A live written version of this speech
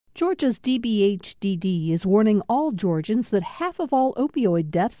Georgia's DBHDD is warning all Georgians that half of all opioid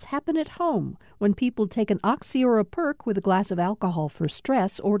deaths happen at home when people take an Oxy or a Perk with a glass of alcohol for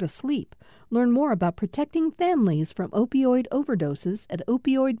stress or to sleep. Learn more about protecting families from opioid overdoses at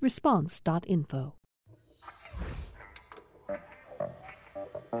opioidresponse.info.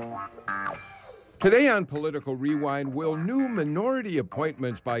 Today on Political Rewind, will new minority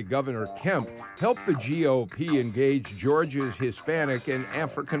appointments by Governor Kemp help the GOP engage Georgia's Hispanic and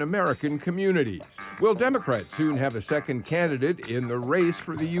African American communities? Will Democrats soon have a second candidate in the race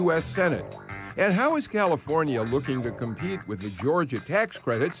for the U.S. Senate? And how is California looking to compete with the Georgia tax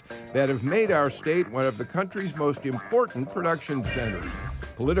credits that have made our state one of the country's most important production centers?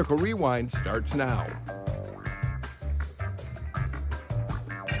 Political Rewind starts now.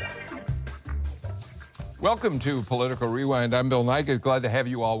 Welcome to Political Rewind. I'm Bill Nigut. Glad to have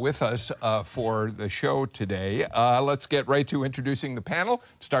you all with us for the show today. Let's get right to introducing the panel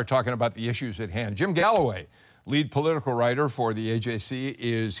to start talking about the issues at hand. Jim Galloway, lead political writer for the AJC,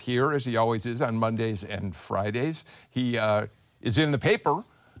 is here, as he always is, on Mondays and Fridays. He is in the paper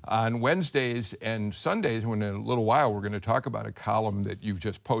on Wednesdays and Sundays, when in a little while we're going to talk about a column that you've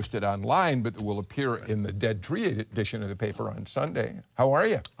just posted online, but that will appear in the Dead Tree edition of the paper on Sunday. How are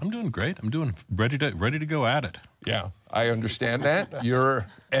you? I'm doing great. I'm doing ready to go at it. Yeah, I understand that. You're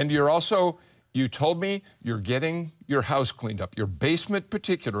also, you told me you're getting your house cleaned up, your basement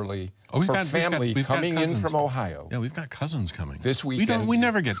particularly, for family coming in from Ohio. Yeah, we've got cousins coming. This weekend. We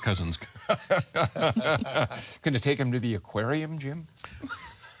never get cousins. Going to take them to the aquarium, Jim?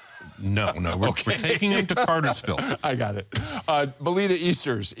 No, we're taking him to Cartersville. I got it. Melita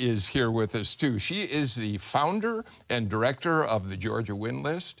Easters is here with us, too. She is the founder and director of the Georgia Win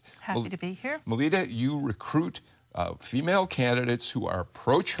List. Happy to be here. Melita, you recruit female candidates who are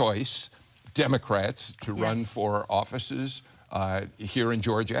pro-choice Democrats to run for offices here in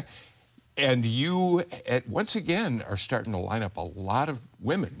Georgia. And you, once again, are starting to line up a lot of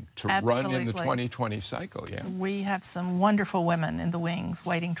women to run in the 2020 cycle, yeah? We have some wonderful women in the wings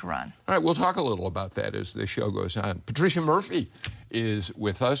waiting to run. All right, we'll talk a little about that as the show goes on. Patricia Murphy is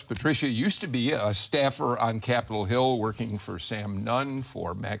with us. Patricia used to be a staffer on Capitol Hill working for Sam Nunn,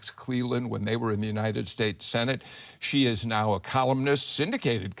 for Max Cleland when they were in the United States Senate. She is now a columnist,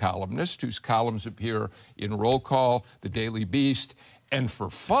 syndicated columnist, whose columns appear in Roll Call, The Daily Beast, and for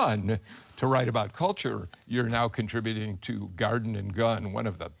fun, to write about culture, you're now contributing to Garden and Gun, one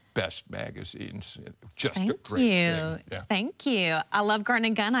of the best magazines. Just a great thing. Yeah. Thank you. I love Garden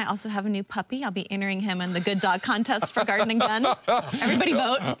and Gun. I also have a new puppy. I'll be entering him in the Good Dog Contest for Garden and Gun. Everybody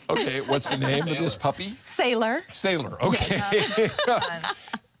vote. Okay, what's the name of this puppy? Sailor. Sailor, okay.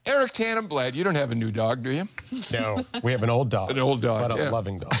 Eric Tannenblad, you don't have a new dog, do you? No, we have an old dog. An old dog, but a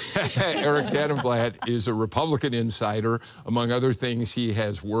loving dog. Eric Tannenblad is a Republican insider. Among other things, he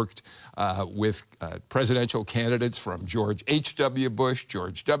has worked with presidential candidates from George H.W. Bush,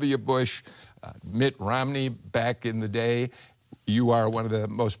 George W. Bush, Mitt Romney back in the day. You are one of the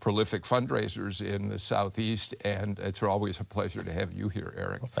most prolific fundraisers in the Southeast, and it's always a pleasure to have you here,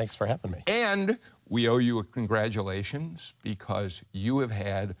 Eric. Well, thanks for having me. And we owe you a congratulations because you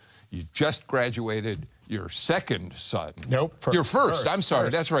just graduated your second son. Nope. Your first. I'm sorry.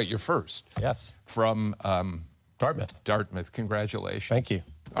 First. That's right. Your first. Yes. From Dartmouth. Dartmouth. Congratulations. Thank you.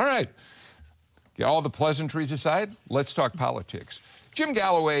 All right. Get all the pleasantries aside. Let's talk politics. Jim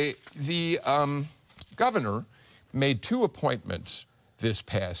Galloway, the governor, made two appointments this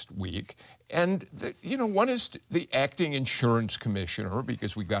past week. And, one is the acting insurance commissioner,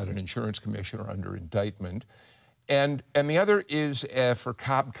 because we got an insurance commissioner under indictment. And the other is for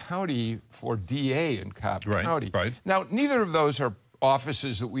Cobb County, for DA in Cobb County. Right. Now, neither of those are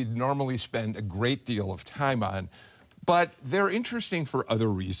offices that we'd normally spend a great deal of time on. But they're interesting for other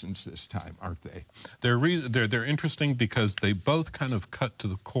reasons this time, aren't they? They're interesting because they both kind of cut to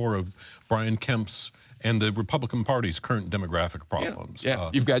the core of Brian Kemp's and the Republican Party's current demographic problems. Yeah.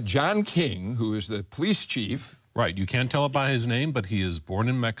 You've got John King, who is the police chief. Right. You can't tell it by his name, but he is born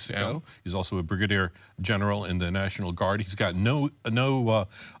in Mexico. Yeah. He's also a brigadier general in the National Guard. He's got no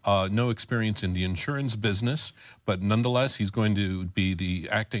experience in the insurance business, but nonetheless, he's going to be the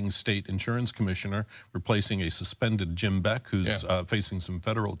acting state insurance commissioner, replacing a suspended Jim Beck, who's facing some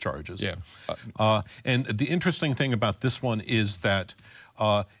federal charges. Yeah. And the interesting thing about this one is that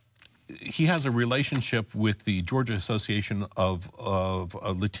he has a relationship with the Georgia Association of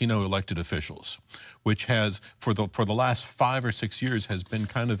Latino elected officials, which has, for the last 5 or 6 years, has been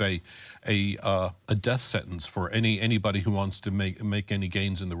kind of a death sentence for anybody who wants to make any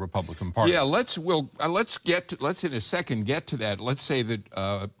gains in the Republican Party. Yeah, let's in a second get to that. Let's say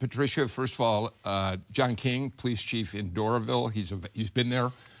that Patricia, first of all, John King, police chief in Doraville, he's been there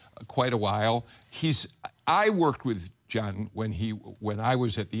quite a while. I worked with John when I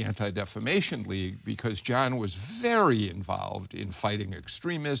was at the Anti-Defamation League, because John was very involved in fighting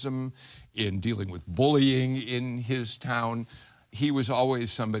extremism, in dealing with bullying in his town. He was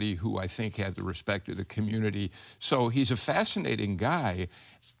always somebody who I think had the respect of the community. So he's a fascinating guy.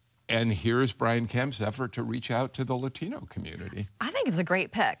 And here's Brian Kemp's effort to reach out to the Latino community. I think it's a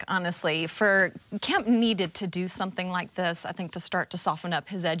great pick, honestly. Kemp needed to do something like this, I think, to start to soften up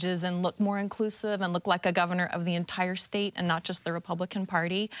his edges and look more inclusive and look like a governor of the entire state and not just the Republican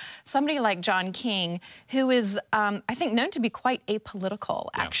Party. Somebody like John King, who is, I think, known to be quite apolitical,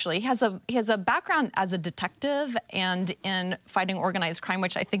 actually. Yeah. He has a background as a detective and in fighting organized crime,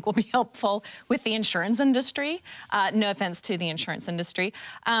 which I think will be helpful with the insurance industry. No offense to the insurance industry.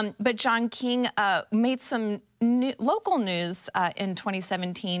 But John King made some local news in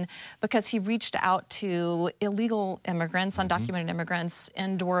 2017 because he reached out to illegal immigrants, undocumented immigrants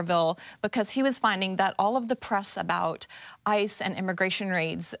in Doraville, because he was finding that all of the press about ICE and immigration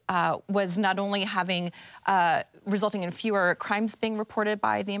raids was not only resulting in fewer crimes being reported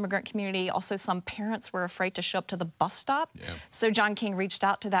by the immigrant community, also some parents were afraid to show up to the bus stop. Yeah. So John King reached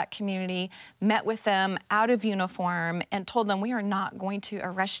out to that community, met with them out of uniform, and told them, we are not going to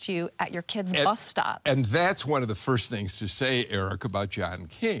arrest you at your kid's bus stop. And that's one of the first things to say, Eric, about John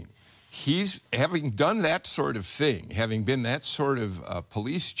King. He's having done that sort of thing, having been that sort of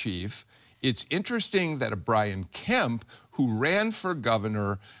police chief. It's interesting that a Brian Kemp, who ran for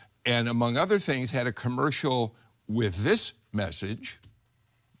governor and, among other things, had a commercial with this message.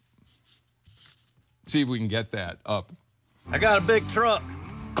 See if we can get that up. I got a big truck,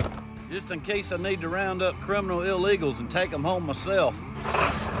 just in case I need to round up criminal illegals and take them home myself.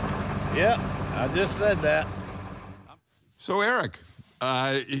 Yep, I just said that. So, Eric,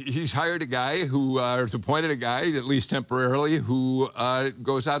 he's hired a guy who has appointed a guy, at least temporarily, who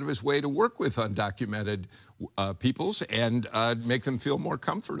goes out of his way to work with undocumented peoples and make them feel more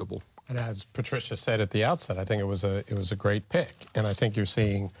comfortable. And as Patricia said at the outset, I think it was a great pick. And I think you're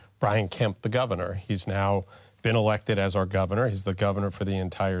seeing Brian Kemp, the governor. He's now been elected as our governor. He's the governor for the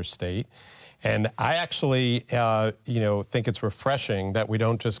entire state. And I actually, think it's refreshing that we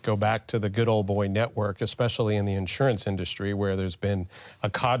don't just go back to the good old boy network, especially in the insurance industry, where there's been a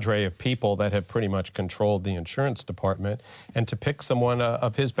cadre of people that have pretty much controlled the insurance department, and to pick someone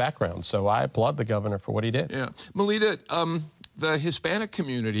of his background. So I applaud the governor for what he did. Yeah, Melita, the Hispanic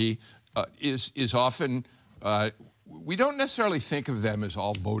community is often. We don't necessarily think of them as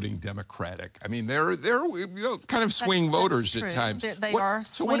all voting Democratic. I mean, they're kind of swing voters at times. They are swing voters.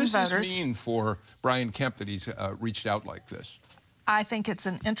 So what does this mean for Brian Kemp that he's reached out like this? I think it's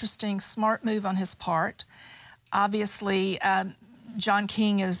an interesting, smart move on his part. Obviously, John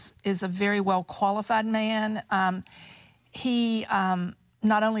King is a very well-qualified man. He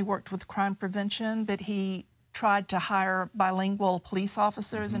not only worked with crime prevention, but he tried to hire bilingual police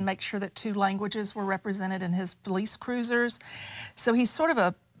officers and make sure that 2 languages were represented in his police cruisers. So he's sort of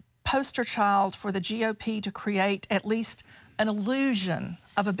a poster child for the GOP to create at least an illusion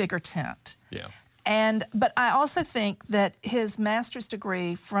of a bigger tent. Yeah. But I also think that his master's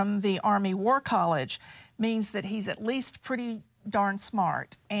degree from the Army War College means that he's at least pretty darn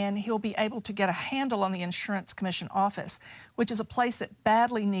smart, and he'll be able to get a handle on the Insurance Commission office, which is a place that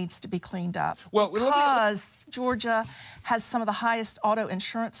badly needs to be cleaned up. Well, because Georgia has some of the highest auto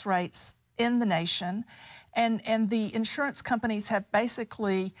insurance rates in the nation, and the insurance companies have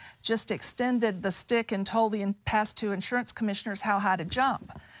basically just extended the stick and told the past 2 insurance commissioners how high to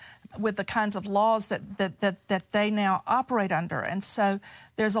jump with the kinds of laws that they now operate under. And so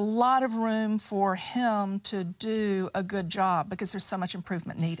there's a lot of room for him to do a good job because there's so much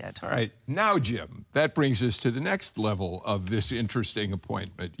improvement needed. All right. Now, Jim, that brings us to the next level of this interesting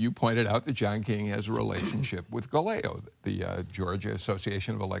appointment. You pointed out that John King has a relationship with GALEO, the Georgia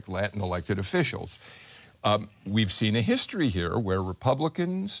Association of Latin Elected Officials. We've seen a history here where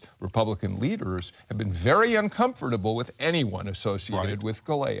Republican leaders have been very uncomfortable with anyone associated with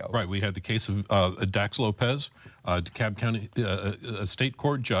GALEO. Right. We had the case of Dax Lopez, DeKalb County, a state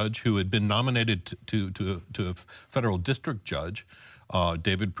court judge who had been nominated to a federal district judge.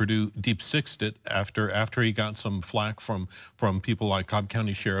 David Perdue deep-sixed it after he got some flack from people like Cobb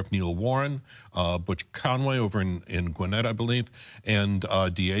County Sheriff Neil Warren, Butch Conway over in Gwinnett, I believe, and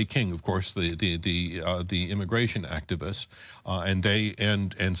D.A. King, of course, the immigration activist,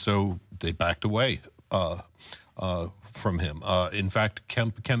 and so they backed away from him. In fact,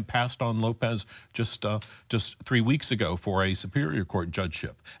 Kemp passed on Lopez just 3 weeks ago for a Superior Court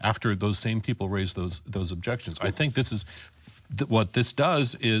judgeship after those same people raised those objections. I think this is. What this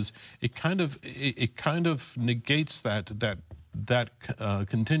does is it kind of negates that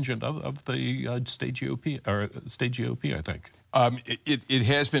contingent of the state GOP, I think. It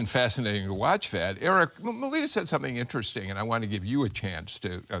has been fascinating to watch that. Eric, Melita said something interesting, and I want to give you a chance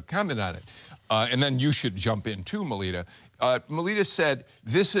to comment on it. And then you should jump in too, Melita. Melita said,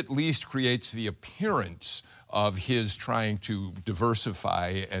 this at least creates the appearance of his trying to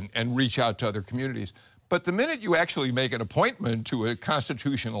diversify and reach out to other communities. But the minute you actually make an appointment to a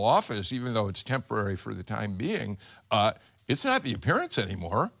constitutional office, even though it's temporary for the time being, it's not the appearance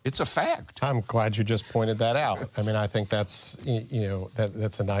anymore. It's a fact. I'm glad you just pointed that out. I mean, I think that's,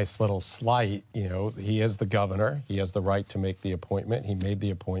 that's a nice little slight. He is the governor. He has the right to make the appointment. He made the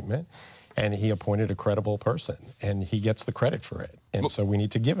appointment, and he appointed a credible person, and he gets the credit for it. And so we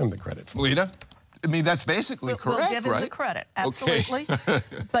need to give him the credit for it. Melita? I mean, that's basically correct, right? We'll give him the credit, absolutely. Okay.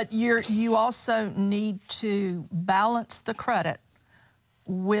 But you also need to balance the credit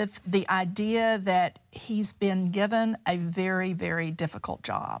with the idea that he's been given a very, very difficult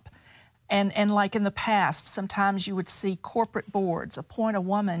job. And like in the past, sometimes you would see corporate boards appoint a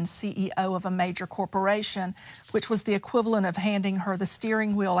woman CEO of a major corporation, which was the equivalent of handing her the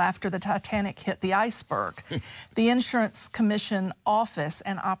steering wheel after the Titanic hit the iceberg. The Insurance Commission office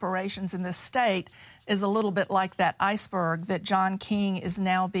and operations in this state is a little bit like that iceberg that John King is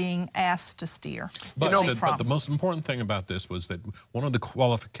now being asked to steer. But the most important thing about this was that one of the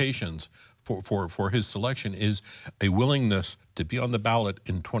qualifications for his selection is a willingness to be on the ballot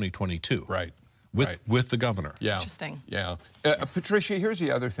in 2022. Right. With the governor. Yeah. Interesting. Yeah. Patricia, here's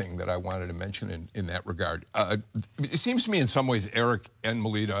the other thing that I wanted to mention in that regard. It seems to me in some ways Eric and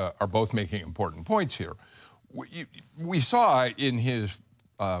Melita are both making important points here. We saw in his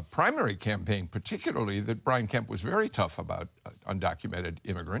primary campaign, particularly, that Brian Kemp was very tough about undocumented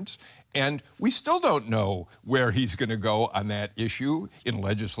immigrants. And we still don't know where he's going to go on that issue in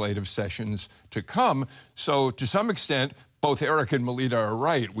legislative sessions to come. So to some extent, both Eric and Melita are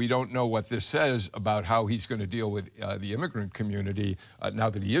right. We don't know what this says about how he's going to deal with the immigrant community now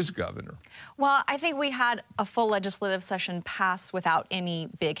that he is governor. Well, I think we had a full legislative session pass without any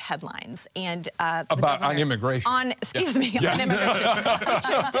big headlines. And on immigration. On immigration. He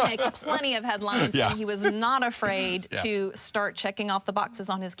chose to make plenty of headlines, and he was not afraid to start checking off the boxes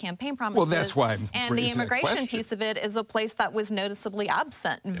on his campaign promises. Well, that's why I'm And the immigration piece of it is a place that was noticeably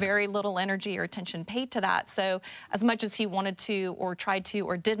absent, and very little energy or attention paid to that. So as much as he wanted to or tried to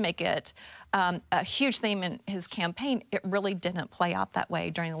or did make it a huge theme in his campaign, it really didn't play out that way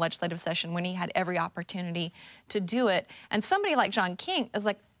during the legislative session when he had every opportunity to do it. And somebody like John King is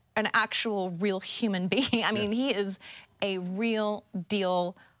like an actual real human being. I mean, he is a real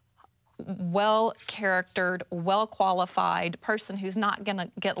deal, well-charactered, well-qualified person who's not going to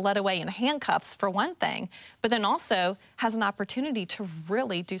get led away in handcuffs, for one thing, but then also has an opportunity to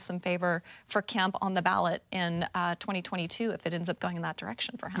really do some favor for Kemp on the ballot in 2022 if it ends up going in that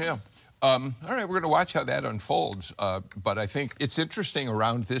direction for him. Yeah. All right, we're going to watch how that unfolds. But I think it's interesting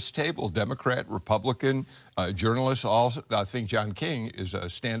around this table, Democrat, Republican, journalists, all think John King is a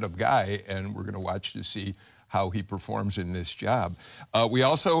stand-up guy, and we're going to watch to see how he performs in this job. We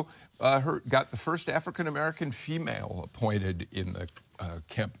also got the first African-American female appointed in the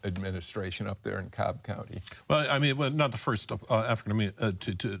Kemp administration up there in Cobb County. Well, I mean, not the first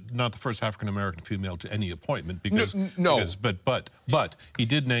not the first African-American female to any appointment, because but he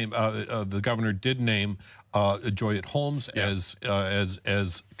did name the governor did name Joyette Holmes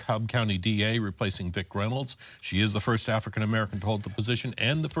as Cobb County DA, replacing Vic Reynolds. She is the first African-American to hold the position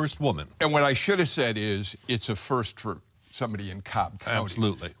and the first woman. And what I should have said is it's a first for somebody in Cobb County.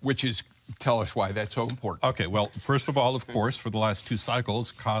 Absolutely. Which is, tell us why that's so important. Okay, well, first of all, of course, for the last two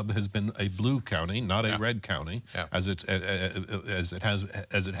cycles, Cobb has been a blue county, not a red county, as it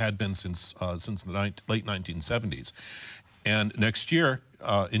had been since the late 1970s. And next year,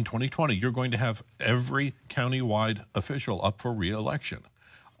 in 2020, you're going to have every countywide official up for re-election.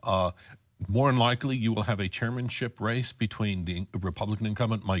 More than likely, you will have a chairmanship race between the Republican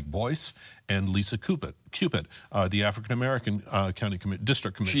incumbent Mike Boyce and Lisa Cupid, the African-American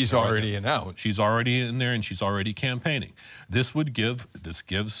district commissioner. She's already announced. She's already in there, and she's already campaigning. This gives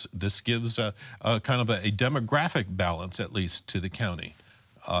kind of a demographic balance, at least, to the county,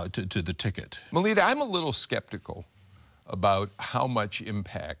 to the ticket. Melita, I'm a little skeptical about how much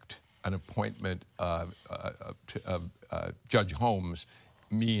impact an appointment of Judge Holmes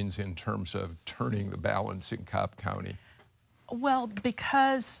means in terms of turning the balance in Cobb County. Well,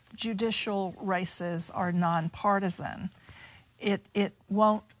 because judicial races are nonpartisan, it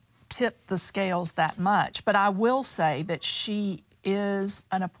won't tip the scales that much. But I will say that she is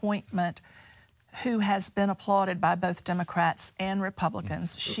an appointment who has been applauded by both Democrats and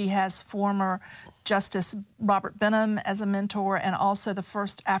Republicans. She has former Justice Robert Benham as a mentor, and also the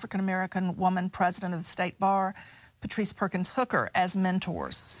first African-American woman president of the State Bar, Patrice Perkins Hooker, as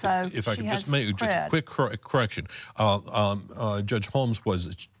mentors. So if I could just make just a quick correction, Judge Holmes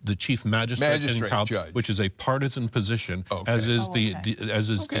was the chief magistrate in Cobb, which is a partisan position, as is the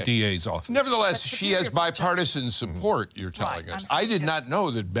DA's office. Nevertheless, she has bipartisan support. You're telling us. I did not know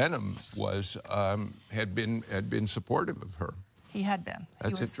that Benham was had been supportive of her. He had been.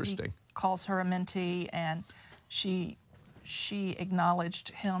 That's interesting. He calls her a mentee, and she acknowledged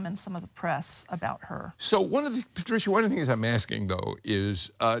him in some of the press about her. So Patricia, one of the things I'm asking, though,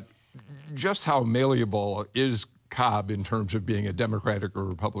 is just how malleable is Cobb in terms of being a Democratic or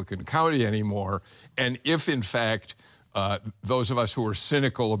Republican county anymore, and if, in fact, those of us who are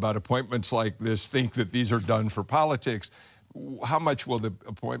cynical about appointments like this think that these are done for politics, how much will the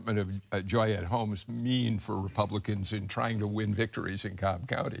appointment of Joyette Holmes mean for Republicans in trying to win victories in Cobb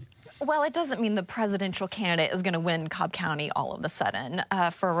County? Well, it doesn't mean the presidential candidate is going to win Cobb County all of a sudden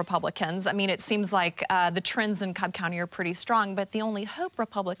for Republicans. I mean, it seems like the trends in Cobb County are pretty strong, but the only hope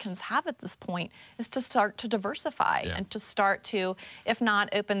Republicans have at this point is to start to diversify and to start to, if not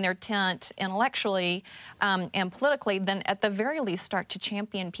open their tent intellectually and politically, then at the very least start to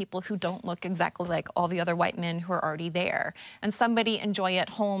champion people who don't look exactly like all the other white men who are already there. And somebody in Joyette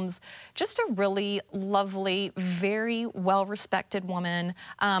Holmes, just a really lovely, very well-respected woman,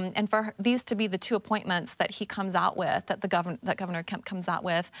 and for these to be the two appointments that he comes out with, that Governor Kemp comes out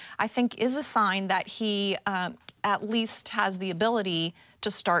with, I think is a sign that he at least has the ability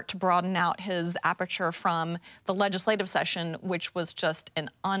to start to broaden out his aperture from the legislative session, which was just an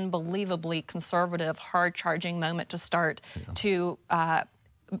unbelievably conservative, hard-charging moment to start to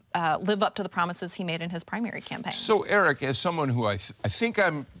live up to the promises he made in his primary campaign. So, Eric, as someone who I think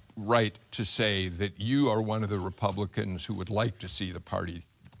I'm right to say that you are one of the Republicans who would like to see the party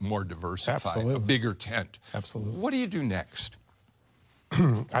more diversified, a bigger tent. Absolutely. What do you do next?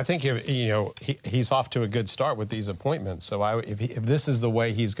 I think he's off to a good start with these appointments. So if this is the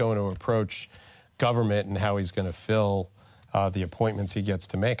way he's going to approach government and how he's going to fill the appointments he gets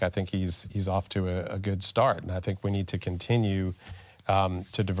to make, I think he's off to a good start. And I think we need to continue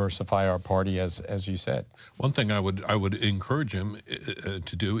to diversify our party, as you said. One thing I would encourage him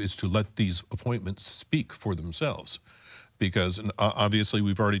to do is to let these appointments speak for themselves. Because obviously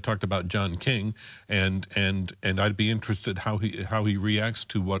we've already talked about John King, and I'd be interested how he reacts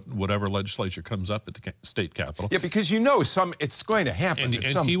to whatever legislature comes up at the state capitol. Yeah, because it's going to happen.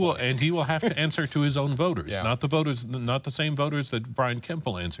 And he will have to answer to his own voters, not the same voters that Brian Kemp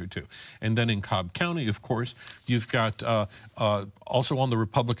will answer to. And then in Cobb County, of course, you've got also on the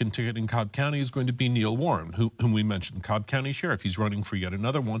Republican ticket in Cobb County is going to be Neil Warren, whom we mentioned, Cobb County Sheriff. He's running for yet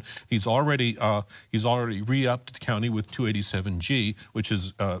another one. He's already re-upped the county with 287G, which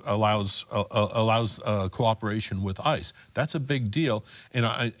is allows cooperation with ICE. That's a big deal, and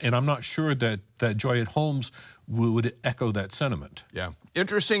I'm not sure that Joyette Holmes would echo that sentiment. Yeah,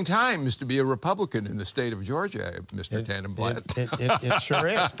 interesting times to be a Republican in the state of Georgia, Mr. Tannenblatt. It sure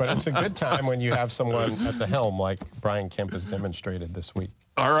is, but it's a good time when you have someone at the helm like Brian Kemp has demonstrated this week.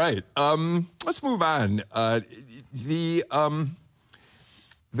 All right, let's move on. The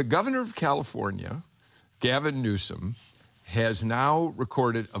governor of California, Gavin Newsom, has now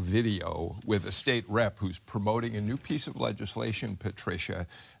recorded a video with a state rep who's promoting a new piece of legislation, Patricia,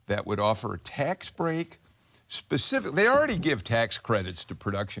 that would offer a tax break. They already give tax credits to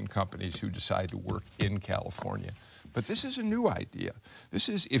production companies who decide to work in California. But this is a new idea. This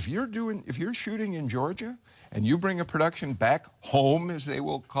is, if you're shooting in Georgia and you bring a production back home, as they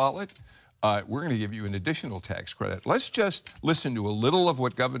will call it, we're going to give you an additional tax credit. Let's just listen to a little of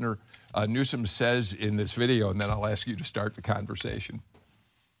what Governor Newsom says in this video, and then I'll ask you to start the conversation.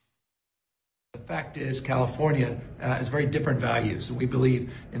 The fact is, California has very different values. We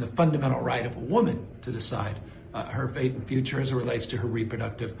believe in the fundamental right of a woman to decide her fate and future as it relates to her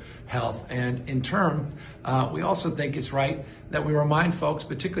reproductive health. And in turn, we also think it's right that we remind folks,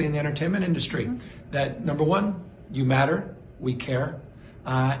 particularly in the entertainment industry, that number one, you matter, we care,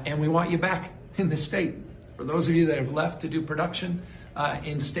 and we want you back in the state. For those of you that have left to do production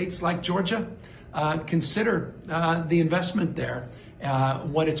in states like Georgia, consider the investment there,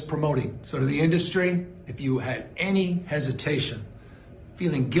 what it's promoting. So to the industry, if you had any hesitation,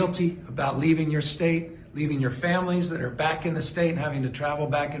 feeling guilty about leaving your state, leaving your families that are back in the state and having to travel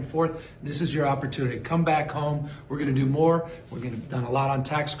back and forth, this is your opportunity. Come back home. We're going to do more. We're going to done a lot on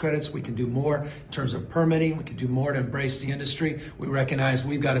tax credits. We can do more in terms of permitting. We can do more to embrace the industry. We recognize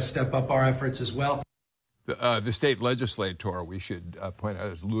we've got to step up our efforts as well. The state legislator, we should point out,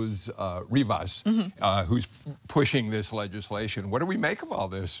 is Luz Rivas, who's pushing this legislation. What do we make of all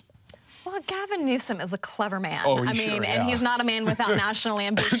this? Well, Gavin Newsom is a clever man. And he's not a man without national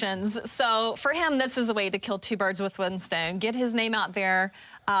ambitions. So for him, this is a way to kill two birds with one stone. Get his name out there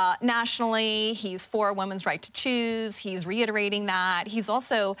nationally. He's for women's right to choose. He's reiterating that. He's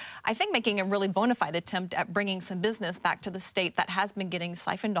also, I think, making a really bona fide attempt at bringing some business back to the state that has been getting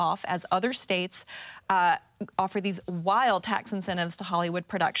siphoned off as other states offer these wild tax incentives to Hollywood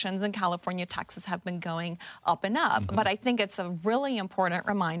productions, and California taxes have been going up and up. But I think it's a really important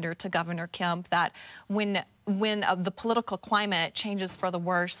reminder to Governor Kemp that when the political climate changes for the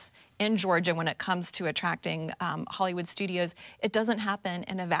worse in Georgia when it comes to attracting Hollywood studios, it doesn't happen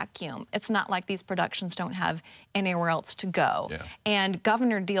in a vacuum. It's not like these productions don't have anywhere else to go. Yeah. And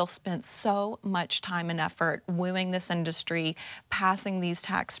Governor Deal spent so much time and effort wooing this industry, passing these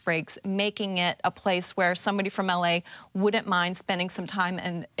tax breaks, making it a place where somebody from LA wouldn't mind spending some time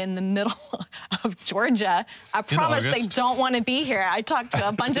in the middle of Georgia. I promise they don't want to be here. I talked to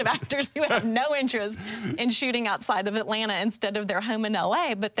a bunch of actors who have no interest in shooting outside of Atlanta instead of their home in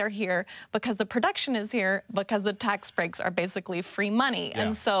LA, but they're here because the production is here, because the tax breaks are basically free money. Yeah.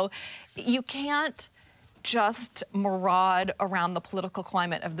 And so you can't just maraud around the political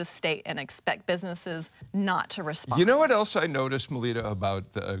climate of the state and expect businesses not to respond. You know what else I noticed, Melita,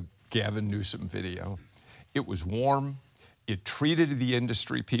 about the Gavin Newsom video? It was warm. It treated the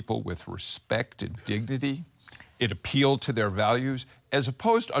industry people with respect and dignity. It appealed to their values, as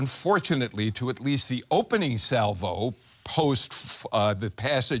opposed, unfortunately, to at least the opening salvo post the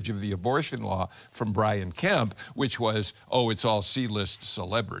passage of the abortion law from Brian Kemp, which was, oh, it's all C-list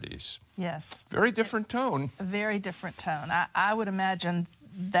celebrities. Yes. Very different tone. A very different tone. I would imagine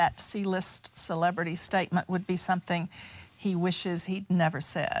that C-list celebrity statement would be something he wishes he'd never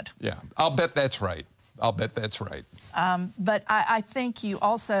said. Yeah, I'll bet that's right. I'll bet that's right. But I think you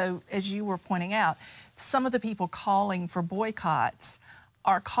also, as you were pointing out, some of the people calling for boycotts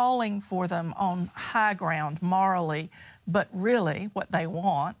are calling for them on high ground morally, but really what they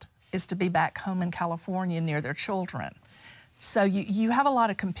want is to be back home in California near their children. So you have a lot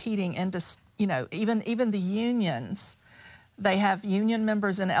of competing industries, you know, even the unions. They have union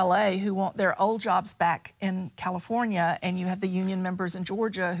members in LA who want their old jobs back in California, and you have the union members in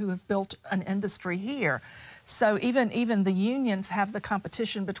Georgia who have built an industry here. So even the unions have the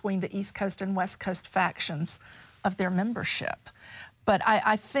competition between the East Coast and West Coast factions of their membership. But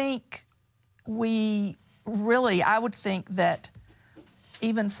I think I would think that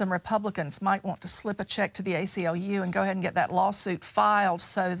even some Republicans might want to slip a check to the ACLU and go ahead and get that lawsuit filed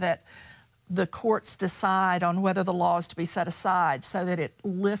so that the courts decide on whether the law is to be set aside, so that it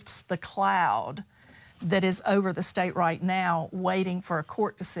lifts the cloud that is over the state right now waiting for a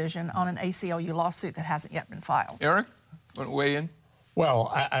court decision on an ACLU lawsuit that hasn't yet been filed. Eric, want to weigh in?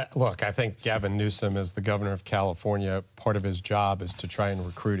 Well, look, I think Gavin Newsom, as the governor of California, part of his job is to try and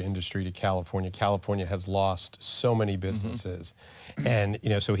recruit industry to California. California has lost so many businesses. And, you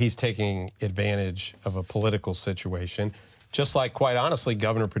know, so he's taking advantage of a political situation. Just like, quite honestly,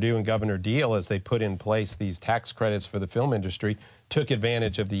 Governor Perdue and Governor Deal, as they put in place these tax credits for the film industry, took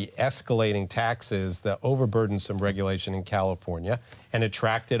advantage of the escalating taxes, the overburdensome regulation in California, and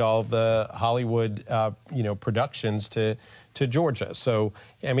attracted all of the Hollywood, productions to Georgia. So,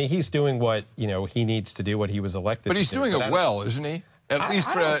 I mean, he's doing what, he needs to do, what he was elected to do. But he's doing it well, isn't he? At least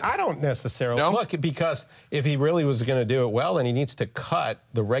I don't necessarily. No? Look, because if he really was going to do it well, then he needs to cut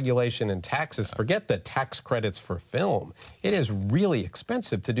the regulation and taxes. Forget the tax credits for film. It is really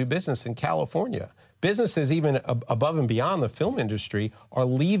expensive to do business in California. Businesses even above and beyond the film industry are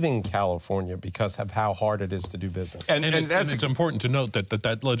leaving California because of how hard it is to do business. And it's important to note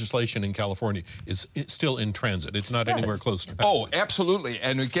that legislation in California is still in transit. It's not anywhere close to passage. Oh, absolutely.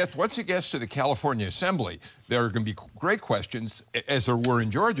 And once it gets to the California Assembly, there are going to be great questions, as there were in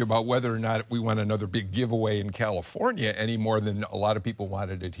Georgia, about whether or not we want another big giveaway in California any more than a lot of people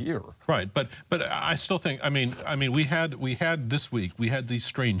wanted it here. Right. But I still think, we had this week, we had the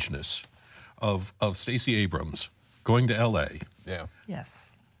strangeness of Stacey Abrams going to L.A. Yeah.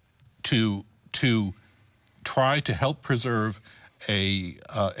 Yes. To try to help preserve a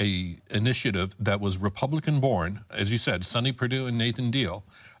initiative that was Republican-born, as you said, Sonny Perdue and Nathan Deal,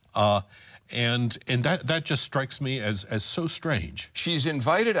 and that just strikes me as so strange. She's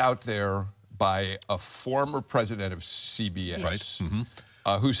invited out there by a former president of CBS. Right.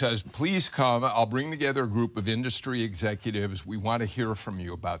 Mm-hmm. Who says, please come, I'll bring together a group of industry executives. We want to hear from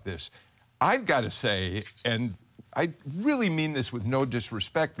you about this. I've got to say, and I really mean this with no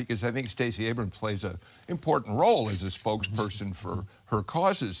disrespect, because I think Stacey Abrams plays an important role as a spokesperson for her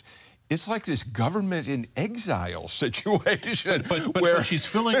causes. it's like this government in exile situation. But she's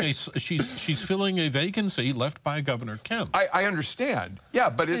filling a vacancy left by Governor Kemp. I understand. Yeah,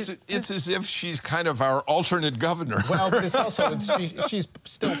 but it's as if she's kind of our alternate governor. Well, but it's also she's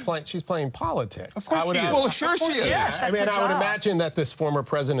still playing politics. Of course she is. Well, sure she is. Yes, I mean, I would imagine that this former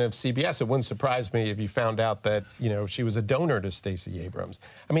president of CBS, it wouldn't surprise me if you found out that, you know, she was a donor to Stacey Abrams.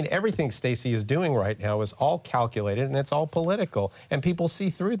 I mean, everything Stacey is doing right now is all calculated and it's all political, and people see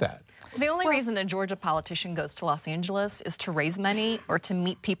through that. The only reason a Georgia politician goes to Los Angeles is to raise money or to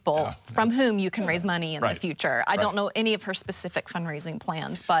meet people from whom you can raise money in the future. I don't know any of her specific fundraising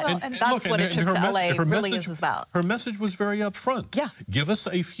plans, but that's what a trip to LA really is about. Her message was very upfront. Yeah. Give us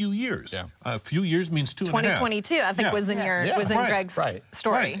a few years. Yeah. A few years means 2.5. 2022, I think, was in Greg's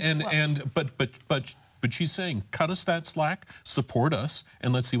story. Right. But she's saying, cut us that slack, support us,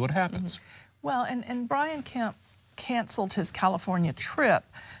 and let's see what happens. Well, and Brian Kemp canceled his California trip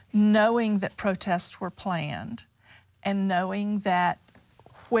knowing that protests were planned and knowing that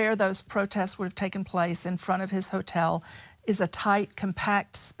where those protests would have taken place in front of his hotel is a tight,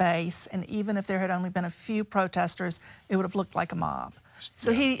 compact space, and even if there had only been a few protesters, it would have looked like a mob.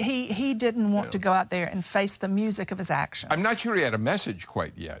 So he didn't want to go out there and face the music of his actions. I'm not sure he had a message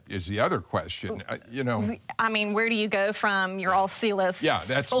quite yet, is the other question. You know. I mean, where do you go from you're all C-list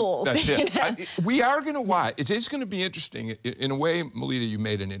fools? That's it. You know? We are going to watch. It's going to be interesting. In a way, Melita, you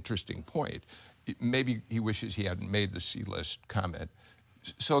made an interesting point. Maybe he wishes he hadn't made the C-list comment.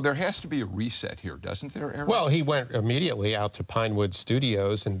 So there has to be a reset here, doesn't there, Eric? Well, he went immediately out to Pinewood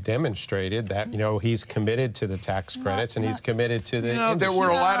Studios and demonstrated that, you know, he's committed to the tax credits and he's committed to the industry. There were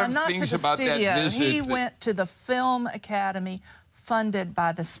a lot of things about that visit. He went to the Film Academy funded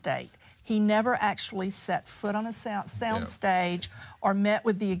by the state. He never actually set foot on a sound stage or met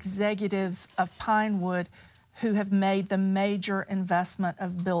with the executives of Pinewood who have made the major investment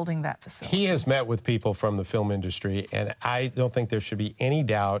of building that facility. He has met with people from the film industry, and I don't think there should be any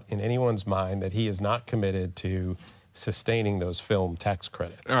doubt in anyone's mind that he is not committed to sustaining those film tax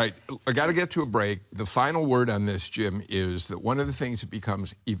credits. All right, I got to get to a break. The final word on this, Jim, is that one of the things that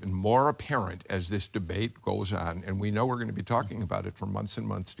becomes even more apparent as this debate goes on, and we know we're going to be talking about it for months and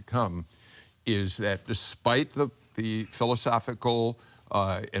months to come, is that despite the philosophical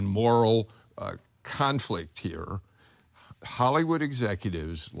and moral conflict here, Hollywood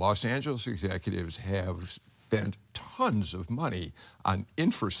executives, Los Angeles executives have spent tons of money on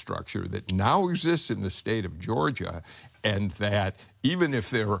infrastructure that now exists in the state of Georgia, and that even if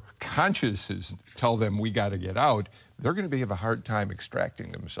their consciences tell them we got to get out, they're going to have a hard time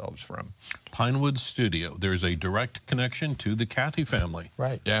extracting themselves from. Pinewood Studio, there's a direct connection to the Cathy family.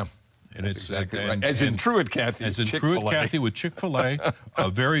 Right. Yeah. And it's exactly right. As in Truett Cathy. As in Truett Cathy with Chick-fil-A, a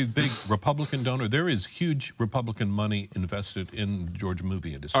very big Republican donor. There is huge Republican money invested in the Georgia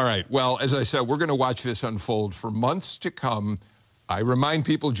movie industry. All right. Well, as I said, we're going to watch this unfold for months to come. I remind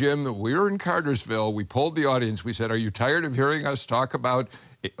people, Jim, that we were in Cartersville. We polled the audience. We said, are you tired of hearing us talk about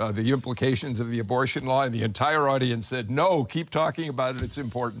the implications of the abortion law? And the entire audience said, no, keep talking about it. It's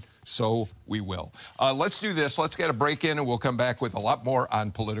important. So we will. Let's do this. Let's get a break in, and we'll come back with a lot more on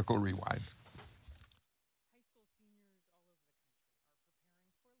Political Rewind.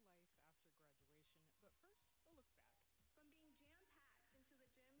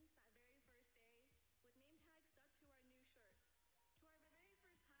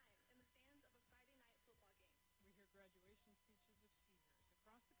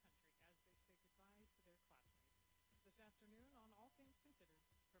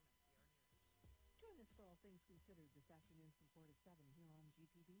 For All Things Considered this afternoon from 4 to 7 here on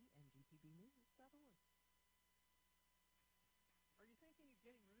GPB and GPBnews.org. Are you thinking of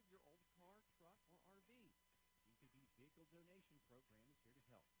getting rid of your old car, truck, or RV? GPB's Vehicle Donation Program is here to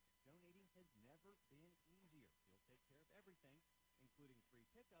help. Donating has never been easier. You'll take care of everything, including free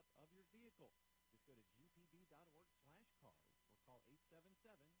pickup of your vehicle. Just go to gpb.org/cars or call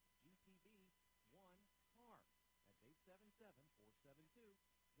 877-GPB-1-CAR. That's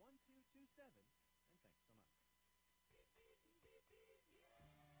 877-472-1227.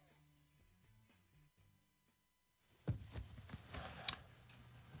 Thanks so much.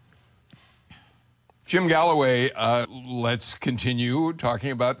 Jim Galloway, let's continue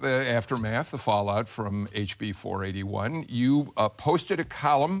talking about the aftermath, the fallout from HB 481. You posted a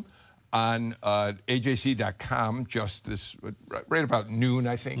column on AJC.com just right about noon,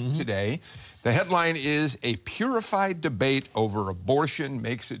 I think, today. The headline is, "A Purified Debate Over Abortion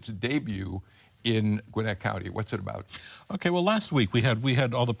Makes Its Debut in Gwinnett County. What's it about? Okay, well, last week we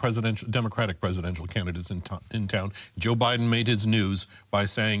had all the Democratic presidential candidates in town. Joe Biden made his news by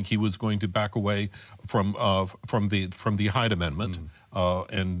saying he was going to back away from the Hyde Amendment,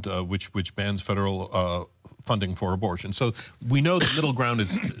 which bans federal funding for abortion. So we know the middle ground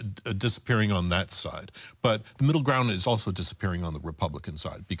is disappearing on that side, but the middle ground is also disappearing on the Republican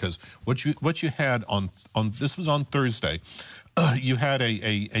side, because what you had on this was on Thursday. You had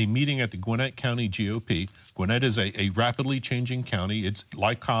a meeting at the Gwinnett County GOP. Gwinnett is a rapidly changing county. It's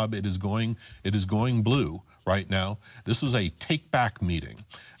like Cobb. It is going blue right now. This was a take back meeting,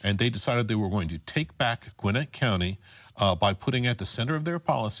 and they decided they were going to take back Gwinnett County by putting at the center of their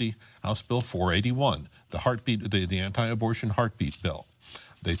policy House Bill 481, the anti-abortion heartbeat bill.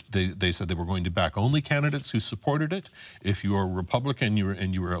 They said they were going to back only candidates who supported it. If you are a Republican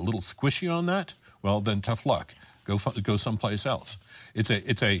and you were a little squishy on that, well, then tough luck. Go someplace else.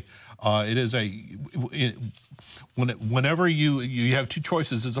 Whenever you have two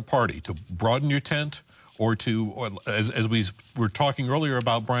choices as a party, to broaden your tent, or as we were talking earlier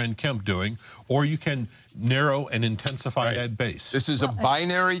about Brian Kemp doing, or you can narrow and intensify that base. This is a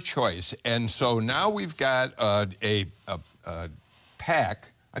binary choice, and so now we've got a PAC.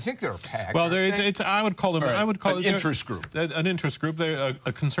 I think they're a PAC. Well, I would call them. Right. I would call an interest group. An interest group. They're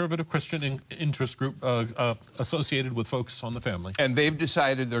a conservative Christian interest group associated with Focus on the Family. And they've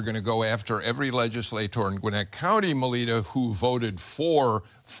decided they're going to go after every legislator in Gwinnett County, Melita, who voted for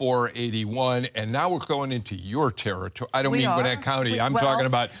 481. And now we're going into your territory. I don't mean Gwinnett County. I'm talking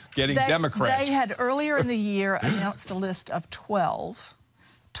about getting Democrats. They had earlier in the year announced a list of 12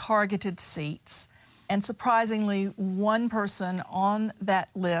 targeted seats. And surprisingly, one person on that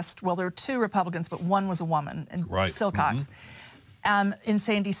list, well, there were two Republicans, but one was a woman, and Silcox, in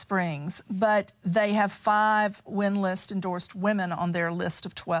Sandy Springs. But they have 5 win list endorsed women on their list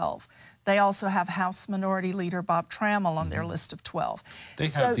of 12. They also have House Minority Leader Bob Trammell on their list of 12. They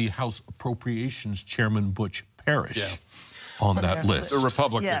have the House Appropriations Chairman Butch Parrish on that list. A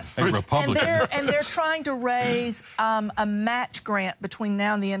Republican. Yes. A Republican. And they're trying to raise a match grant between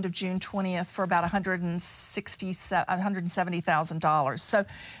now and the end of June 20th for about $170,000. So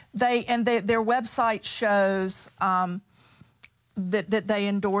their website shows that they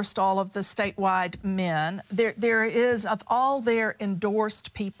endorsed all of the statewide men. There is, of all their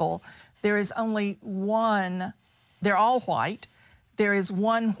endorsed people, there is only one. They're all white. There is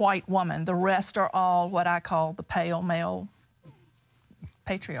one white woman. The rest are all what I call the pale male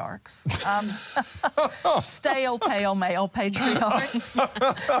patriarchs, stale pale male patriarchs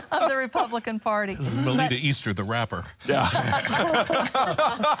of the Republican Party. Melita Easter, the rapper. Yeah.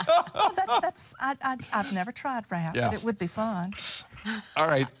 I've never tried rap, but it would be fun. All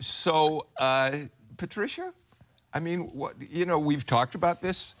right. So, Patricia, I mean, we've talked about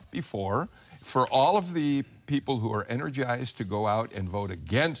this before. For all of the people who are energized to go out and vote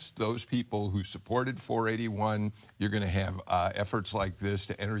against those people who supported 481, you're going to have efforts like this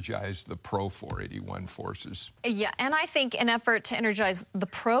to energize the pro-481 forces. Yeah, and I think an effort to energize the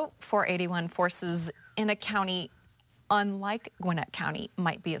pro-481 forces in a county unlike Gwinnett County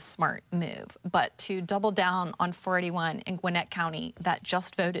might be a smart move. But to double down on 481 in Gwinnett County that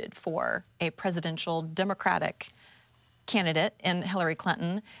just voted for a presidential Democratic candidate in Hillary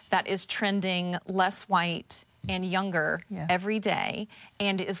Clinton that is trending less white and younger every day,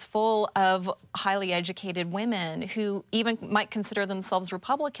 and is full of highly educated women who even might consider themselves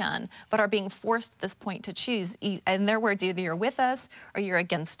Republican, but are being forced at this point to choose. In their words, either you're with us or you're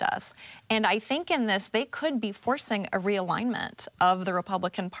against us. And I think in this, they could be forcing a realignment of the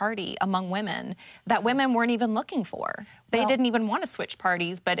Republican Party among women that women weren't even looking for. They didn't even want to switch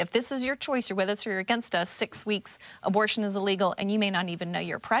parties, but if this is your choice, you're with us or you're against us, 6 weeks, abortion is illegal, and you may not even know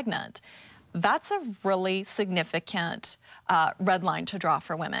you're pregnant. That's a really significant red line to draw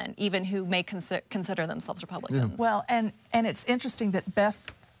for women, even who may consider themselves Republicans. Yeah. Well, and it's interesting that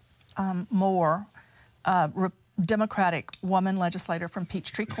Beth Moore, Democratic woman legislator from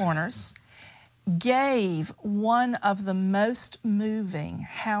Peachtree Corners, gave one of the most moving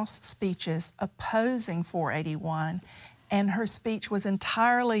House speeches opposing 481, and her speech was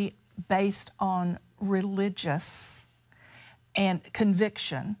entirely based on religious and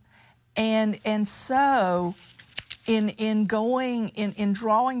conviction. And so in drawing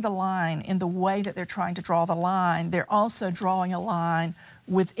the line in the way that they're trying to draw the line, they're also drawing a line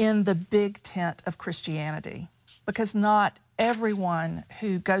within the big tent of Christianity, because not everyone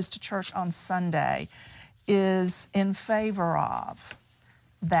who goes to church on Sunday is in favor of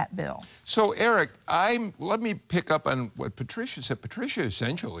that bill. So, Eric, let me pick up on what Patricia said. Patricia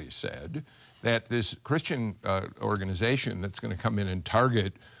essentially said that this Christian organization that's going to come in and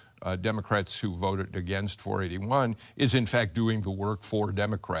target Democrats who voted against 481 is in fact doing the work for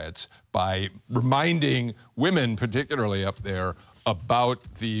Democrats by reminding women, particularly up there, about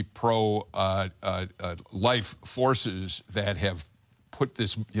the pro-life forces that have put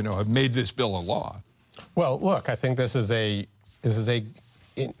this, have made this bill a law. Well, look, I think this is a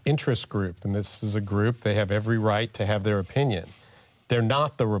interest group, and this is a group, they have every right to have their opinion. They're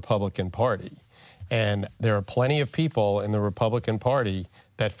not the Republican Party. And there are plenty of people in the Republican Party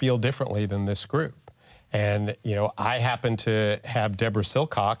that feel differently than this group. And, I happen to have Deborah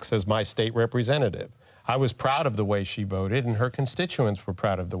Silcox as my state representative. I was proud of the way she voted, and her constituents were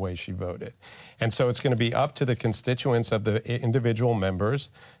proud of the way she voted. And so it's going to be up to the constituents of the individual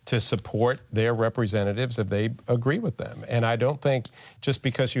members to support their representatives if they agree with them. And I don't think just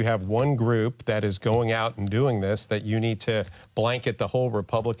because you have one group that is going out and doing this that you need to blanket the whole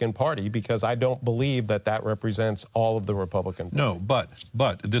Republican Party, because I don't believe that that represents all of the Republican Party. No, but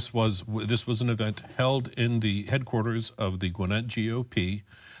this was an event held in the headquarters of the Gwinnett GOP.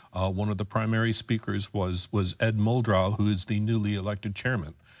 One of the primary speakers was Ed Muldrow, who is the newly elected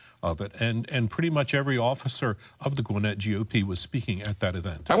chairman of it, and pretty much every officer of the Gwinnett GOP was speaking at that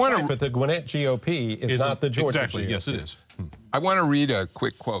event. But the Gwinnett GOP is not the Georgia exactly, GOP. Yes, it is. I want to read a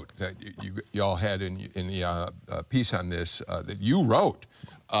quick quote that y'all had in the piece on this that you wrote.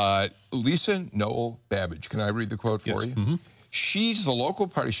 Lisa Noel Babbage, can I read the quote for you? Mm-hmm. She's the local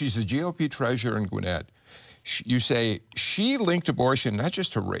party, she's the GOP treasurer in Gwinnett. You say she linked abortion not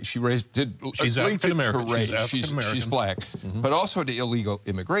just to race. She's African American. To race. She's black, but also to illegal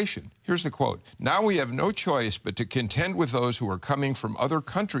immigration. Here's the quote: "Now we have no choice but to contend with those who are coming from other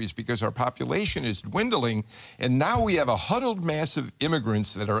countries because our population is dwindling, and now we have a huddled mass of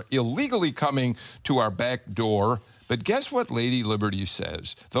immigrants that are illegally coming to our back door." But guess what Lady Liberty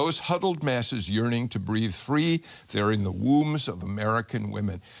says? Those huddled masses yearning to breathe free, they're in the wombs of American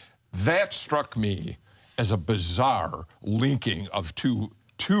women. That struck me as a bizarre linking of two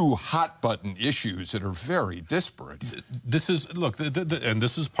hot button issues that are very disparate. This is and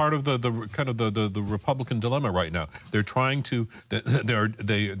this is part of the Republican dilemma right now. They're trying to they're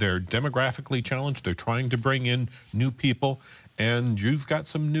demographically challenged. They're trying to bring in new people, and you've got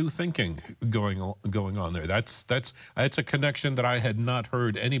some new thinking going on there. That's a connection that I had not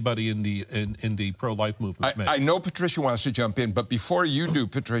heard anybody in the pro-life movement make. I know Patricia wants to jump in, but before you do,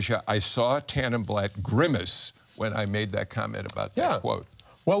 Patricia, I saw Tannenblatt grimace when I made that comment about that quote.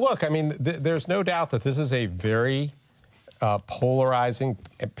 Well, look, I mean, there's no doubt that this is a very polarizing.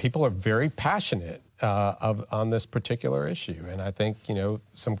 People are very passionate on this particular issue, and I think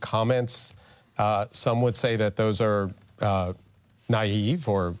some comments. Some would say that those are naive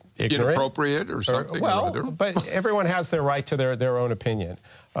or ignorant, inappropriate, or something. Well, or other. But everyone has their right to their own opinion.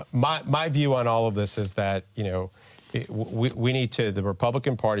 My view on all of this is that we need to, the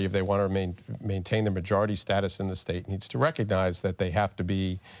Republican Party, if they want to maintain their majority status in the state, needs to recognize that they have to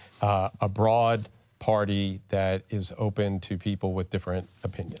be a broad party that is open to people with different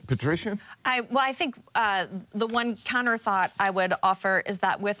opinions. Patricia? I think the one counter thought I would offer is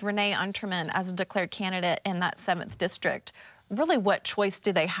that with Renee Unterman as a declared candidate in that 7th district, really what choice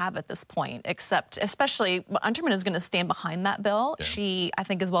do they have at this point, except especially Unterman is going to stand behind that bill. Yeah. She, I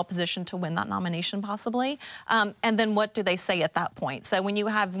think, is well positioned to win that nomination possibly. And then what do they say at that point? So when you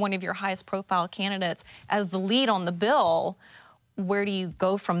have one of your highest profile candidates as the lead on the bill, where do you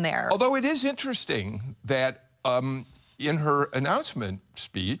go from there? Although it is interesting that in her announcement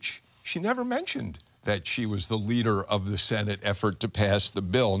speech, she never mentioned that she was the leader of the Senate effort to pass the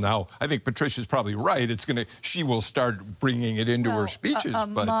bill. Now, I think Patricia's probably right. She will start bringing it into her speeches.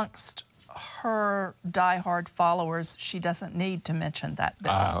 Amongst her diehard followers, she doesn't need to mention that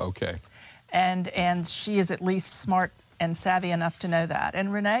bill. Okay. And she is at least smart and savvy enough to know that.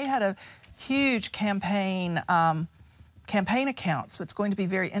 And Renee had a huge campaign account, so it's going to be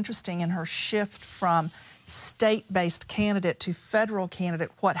very interesting in her shift from state-based candidate to federal candidate,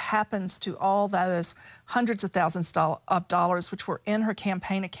 what happens to all those hundreds of thousands of dollars which were in her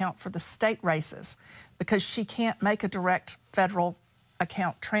campaign account for the state races, because she can't make a direct federal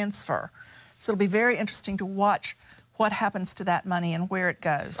account transfer. So it'll be very interesting to watch what happens to that money and where it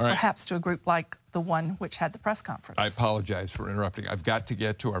goes, perhaps to a group like the one which had the press conference. I apologize for interrupting. I've got to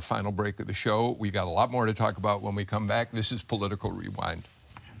get to our final break of the show. We got a lot more to talk about when we come back. This is Political Rewind.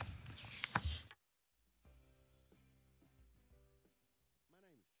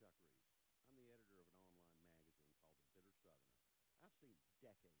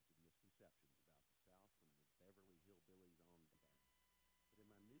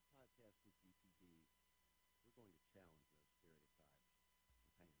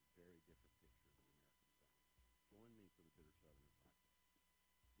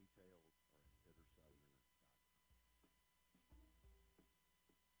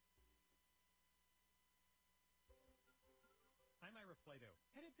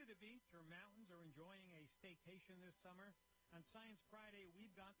 Headed to the beach or mountains or enjoying a staycation this summer? On Science Friday,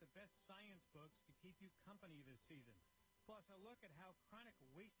 we've got the best science books to keep you company this season. Plus, a look at how chronic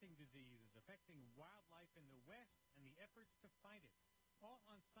wasting disease is affecting wildlife in the West and the efforts to fight it. All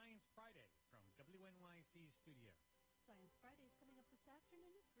on Science Friday from WNYC Studio. Science Friday is coming up this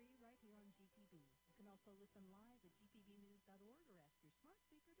afternoon at 3 right here on GPB. You can also listen live at gpbnews.org or ask your smart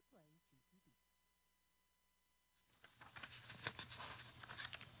speaker to play GPB.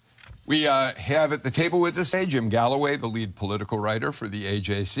 We have at the table with us today Jim Galloway, the lead political writer for the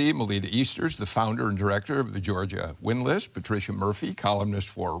AJC, Melita Easters, the founder and director of the Georgia Windlist, Patricia Murphy, columnist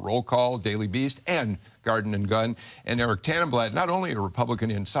for Roll Call, Daily Beast, and Garden and Gun, and Eric Tannenblatt, not only a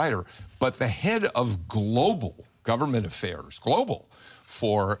Republican insider, but the head of global government affairs,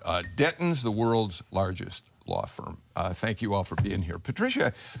 for Dentons, the world's largest law firm. Thank you all for being here.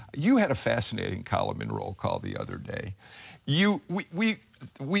 Patricia, you had a fascinating column in Roll Call the other day.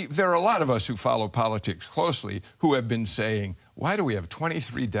 There are a lot of us who follow politics closely who have been saying, why do we have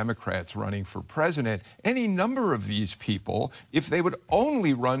 23 Democrats running for president? Any number of these people, if they would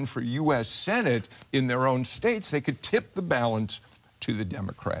only run for U.S. Senate in their own states, they could tip the balance to the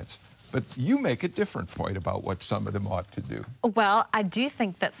Democrats. But you make a different point about what some of them ought to do. Well, I do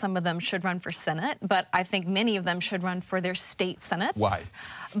think that some of them should run for Senate, but I think many of them should run for their state Senates. Why?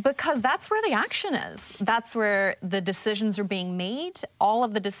 Because that's where the action is. That's where the decisions are being made. All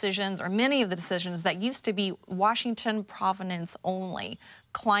of the decisions, or many of the decisions that used to be Washington provenance only,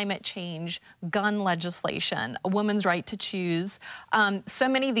 climate change, gun legislation, a woman's right to choose. So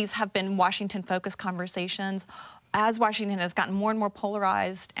many of these have been Washington-focused conversations. As Washington has gotten more and more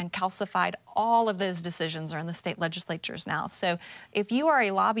polarized and calcified, all of those decisions are in the state legislatures now. So if you are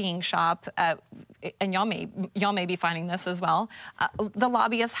a lobbying shop, and y'all may be finding this as well, the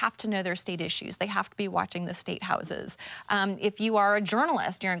lobbyists have to know their state issues. They have to be watching the state houses. If you are a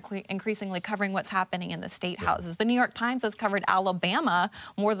journalist, you're increasingly covering what's happening in the state houses. The New York Times has covered Alabama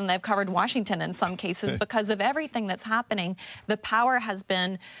more than they've covered Washington in some cases because of everything that's happening. The power has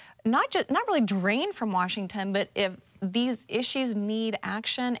been not really drained from Washington, but if these issues need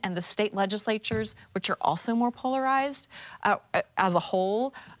action and the state legislatures, which are also more polarized as a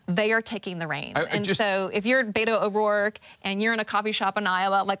whole, they are taking the reins. So if you're Beto O'Rourke and you're in a coffee shop in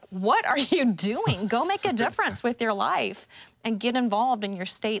Iowa, like, what are you doing? Go make a difference with your life and get involved in your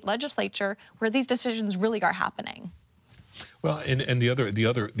state legislature where these decisions really are happening. Well, and the other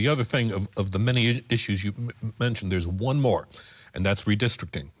thing of the many issues you mentioned, there's one more. And that's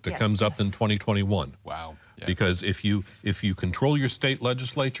redistricting that comes up in 2021. Wow. Yeah. Because if you control your state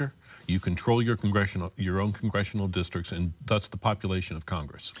legislature, you control your own congressional districts, and thus the population of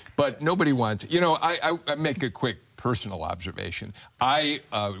Congress. But nobody wants, I make a quick personal observation. I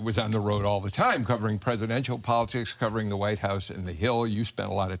was on the road all the time covering presidential politics, covering the White House and the Hill. You spent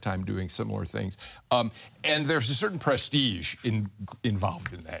a lot of time doing similar things. And there's a certain prestige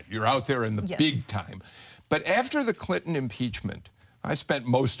involved in that. You're out there in the big time. But after the Clinton impeachment, I spent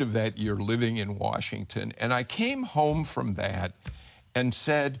most of that year living in Washington, and I came home from that and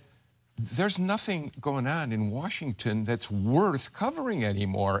said, there's nothing going on in Washington that's worth covering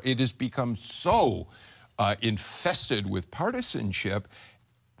anymore. It has become so infested with partisanship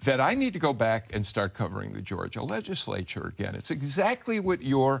that I need to go back and start covering the Georgia legislature again. It's exactly what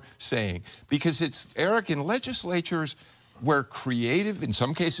you're saying, because it's, Eric, in legislatures where in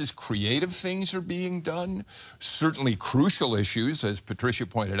some cases, creative things are being done, certainly crucial issues, as Patricia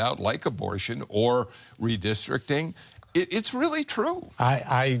pointed out, like abortion or redistricting. It's really true.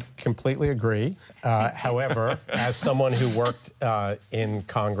 I completely agree. However, as someone who worked in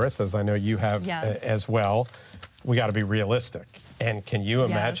Congress, as I know you have as well, we got to be realistic. And can you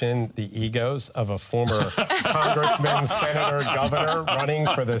imagine the egos of a former congressman, senator, governor running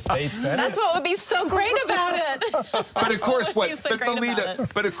for the state senate? That's what would be so great about it. But of course,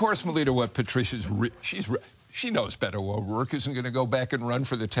 Melita, what Patricia's she knows Beto O'Rourke isn't going to go back and run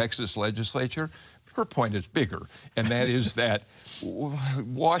for the Texas legislature. Her point is bigger, and that is that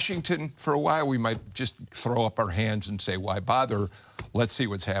Washington, for a while, we might just throw up our hands and say, why bother? Let's see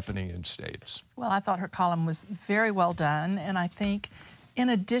what's happening in states. Well, I thought her column was very well done, and I think in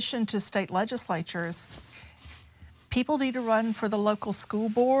addition to state legislatures, people need to run for the local school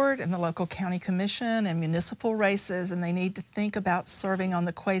board and the local county commission and municipal races, and they need to think about serving on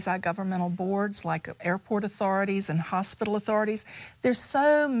the quasi-governmental boards like airport authorities and hospital authorities. There's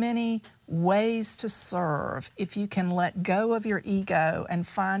so many ways to serve if you can let go of your ego and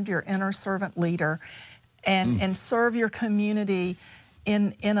find your inner servant leader and serve your community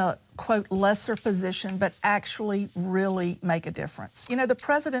in a, quote, lesser position, but actually really make a difference. You know, the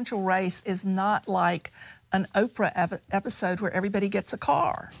presidential race is not like an Oprah episode where everybody gets a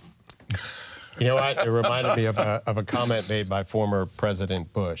car. You know what? It reminded me of a comment made by former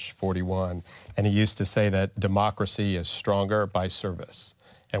President Bush, 41, and he used to say that democracy is stronger by service,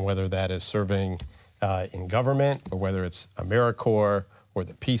 and whether that is serving in government or whether it's AmeriCorps or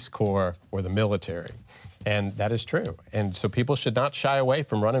the Peace Corps or the military. And that is true. And so people should not shy away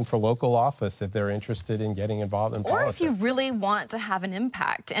from running for local office if they're interested in getting involved in politics. Or if you really want to have an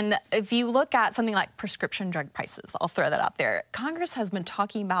impact. And if you look at something like prescription drug prices, I'll throw that out there. Congress has been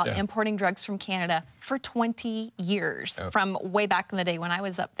talking about importing drugs from Canada for 20 years, from way back in the day when I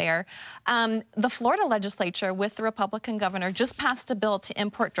was up there. The Florida legislature, with the Republican governor, just passed a bill to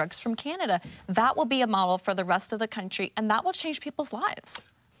import drugs from Canada. That will be a model for the rest of the country, and that will change people's lives.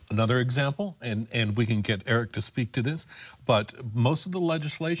 Another example, and we can get Eric to speak to this, but most of the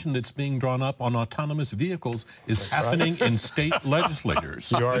legislation that's being drawn up on autonomous vehicles is happening in state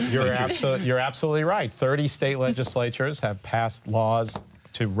legislatures. You're absolutely right. 30 state legislatures have passed laws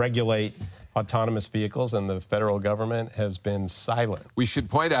to regulate autonomous vehicles, and the federal government has been silent. We should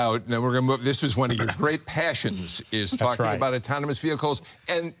point out, now we're going to move, this is one of your great passions, is talking about autonomous vehicles,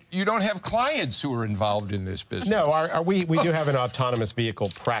 and you don't have clients who are involved in this business. No, we do have an autonomous vehicle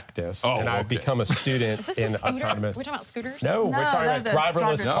practice, and I've become a student in autonomous. We're talking about scooters? No, we're talking about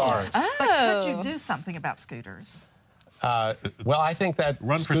driverless cars. But could you do something about scooters? Well, I think that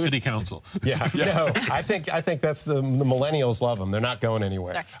run for city council. No, I think that's the millennials love them. They're not going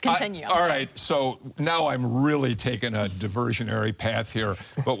anywhere. Sorry, continue. All right, so now I'm really taking a diversionary path here.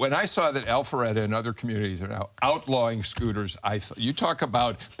 But when I saw that Alpharetta and other communities are now outlawing scooters, you talk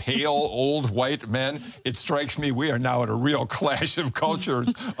about pale old white men. It strikes me we are now at a real clash of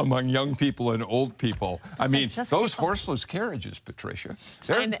cultures among young people and old people. I mean, those horseless carriages, Patricia,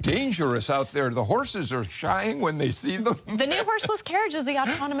 they're dangerous out there. The horses are shying when they see them. The new horseless carriage is the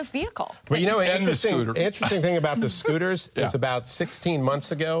autonomous vehicle. Well, you know, an interesting thing about the scooters is about 16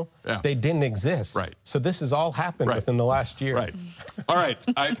 months ago, they didn't exist. Right. So this has all happened within the last year. Right. All right.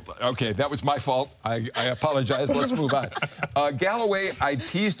 Okay, that was my fault. I apologize. Let's move on. Galloway, I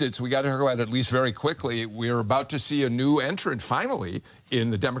teased it, so we got to talk about it at least very quickly. We're about to see a new entrant, finally, in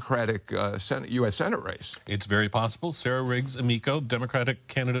the Democratic U.S. Senate race. It's very possible. Sarah Riggs Amico, Democratic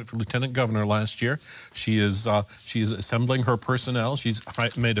candidate for lieutenant governor last year. She is assembling her personnel. She's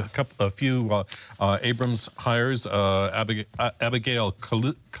made a few Abrams hires, Abigail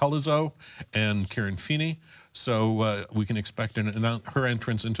Culizzo and Karen Feeney. So we can expect her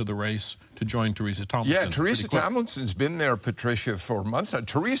entrance into the race to join Teresa Tomlinson. Yeah, Teresa Tomlinson's been there, Patricia, for months.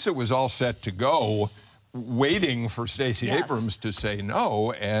 Teresa was all set to go, waiting for Stacey Abrams to say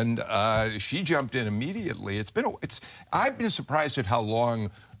no, and she jumped in immediately. I've been surprised at how long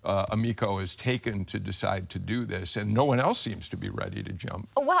Amico has taken to decide to do this, and no one else seems to be ready to jump.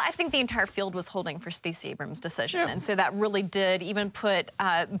 Well, I think the entire field was holding for Stacey Abrams' decision, and so that really did even put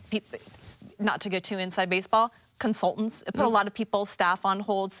not to go too inside baseball, consultants. It put a lot of people's staff on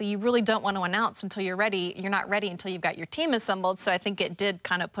hold, so you really don't want to announce until you're ready. You're not ready until you've got your team assembled, so I think it did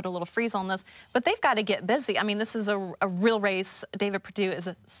kind of put a little freeze on this. But they've got to get busy. I mean, this is a real race. David Perdue is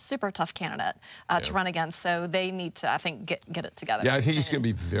a super tough candidate to run against, so they need to, I think, get it together. Yeah, I think he's going to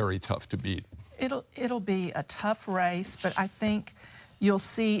be very tough to beat. It'll be a tough race, but I think you'll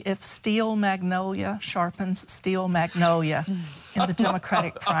see if Steel Magnolia sharpens Steel Magnolia in the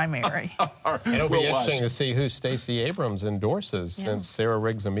Democratic primary. It'll be interesting to see who Stacey Abrams endorses, since Sarah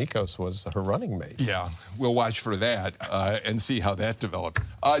Riggs Amicos was her running mate. Yeah, we'll watch for that and see how that develops.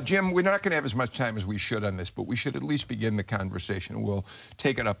 Jim, we're not going to have as much time as we should on this, but we should at least begin the conversation. We'll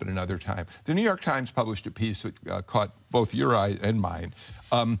take it up at another time. The New York Times published a piece that caught both your eye and mine.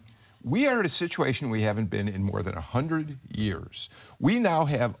 We are at a situation we haven't been in more than 100 years. We now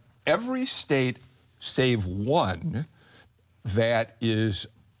have every state save one that is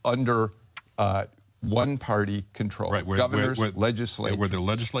under one-party control. Right, governors, legislature. Where the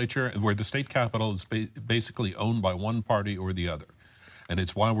legislature, where the state capital is basically owned by one party or the other. And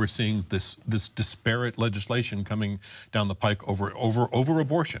it's why we're seeing this disparate legislation coming down the pike over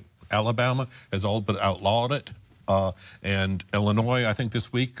abortion. Alabama has all but outlawed it. And Illinois, I think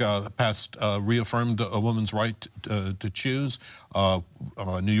this week, reaffirmed a woman's right to choose.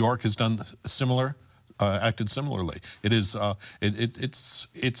 New York has done similar, acted similarly. It is,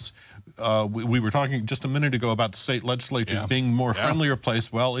 we were talking just a minute ago about the state legislatures being more friendlier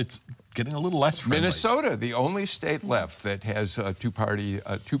place. Well, getting a little less friendly. Minnesota, the only state left that has two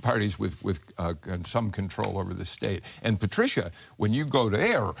parties with some control over the state. And Patricia, when you go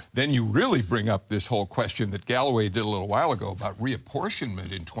there, then you really bring up this whole question that Galloway did a little while ago about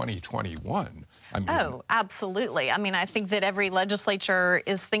reapportionment in 2021. I mean, oh, absolutely. I mean, I think that every legislature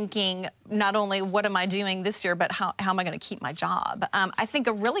is thinking not only what am I doing this year, but how am I going to keep my job? I think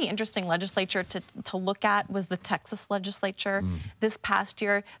a really interesting legislature to look at was the Texas legislature this past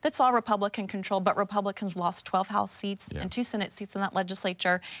year. That's all Republican controlled, but Republicans lost 12 House seats and 2 Senate seats in that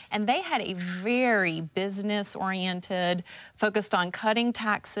legislature. And they had a very business-oriented, focused on cutting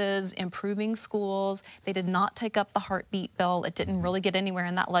taxes, improving schools. They did not take up the heartbeat bill. It didn't really get anywhere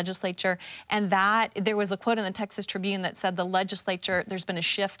in that legislature. And there was a quote in the Texas Tribune that said the legislature, there's been a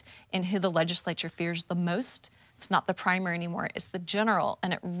shift in who the legislature fears the most. It's not the primary anymore, it's the general,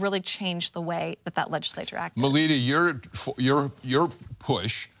 and it really changed the way that legislature acted. Melita, your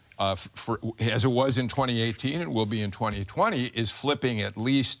push, as it was in 2018 and will be in 2020, is flipping at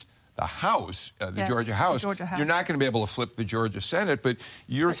least the House, the Georgia House. You're not going to be able to flip the Georgia Senate, but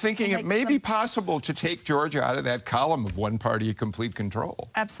you're thinking it may be possible to take Georgia out of that column of one-party complete control.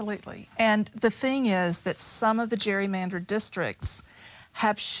 Absolutely. And the thing is that some of the gerrymandered districts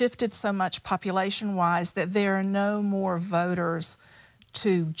have shifted so much population-wise that there are no more voters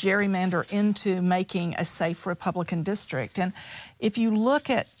to gerrymander into making a safe Republican district. And if you look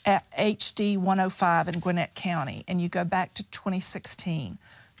at HD 105 in Gwinnett County and you go back to 2016,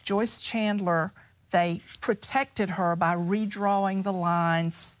 Joyce Chandler, they protected her by redrawing the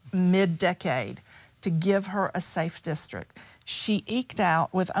lines mid-decade to give her a safe district. She eked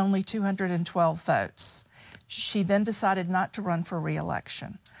out with only 212 votes. She then decided not to run for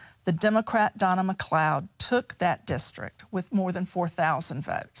re-election. The Democrat Donna McLeod took that district with more than 4,000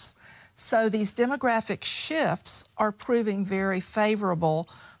 votes. So these demographic shifts are proving very favorable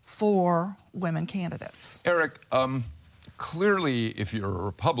for women candidates. Eric, clearly, if you're a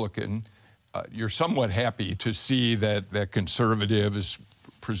Republican, you're somewhat happy to see that conservatives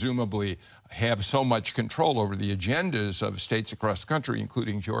presumably have so much control over the agendas of states across the country,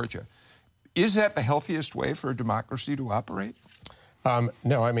 including Georgia. Is that the healthiest way for a democracy to operate?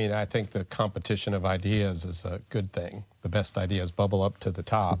 No, I mean, I think the competition of ideas is a good thing. The best ideas bubble up to the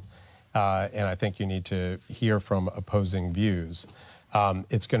top, and I think you need to hear from opposing views.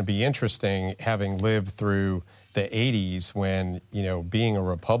 It's going to be interesting, having lived through the 80s when, being a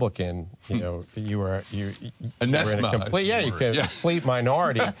Republican, you were in a complete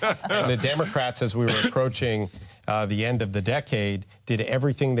minority. And the Democrats, as we were approaching the end of the decade, did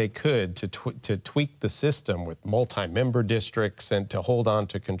everything they could to tweak the system with multi-member districts and to hold on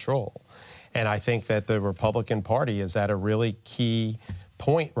to control. And I think that the Republican Party is at a really key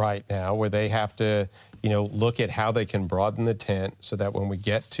point right now where they have to, look at how they can broaden the tent so that when we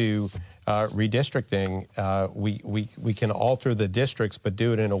get to redistricting, we can alter the districts, but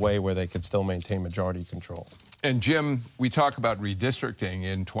do it in a way where they can still maintain majority control. And Jim, we talk about redistricting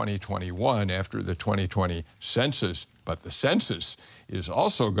in 2021 after the 2020 census, but the census is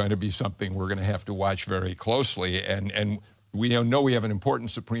also going to be something we're going to have to watch very closely. And we know we have an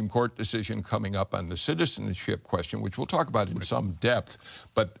important Supreme Court decision coming up on the citizenship question, which we'll talk about in some depth.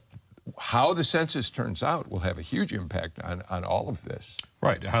 But how the census turns out will have a huge impact on all of this.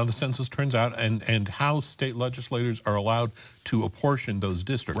 Right, how the census turns out and how state legislators are allowed to apportion those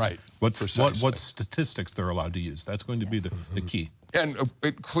districts. Right. What statistics they're allowed to use. That's going to be the key. And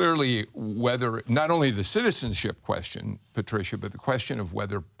clearly, whether not only the citizenship question, Patricia, but the question of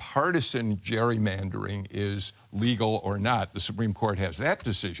whether partisan gerrymandering is legal or not, the Supreme Court has that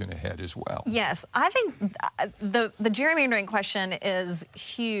decision ahead as well. Yes, I think the gerrymandering question is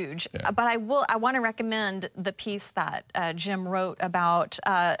huge. Yeah. But I want to recommend the piece that Jim wrote about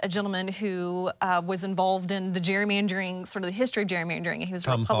a gentleman who was involved in the gerrymandering, sort of the history of gerrymandering. He was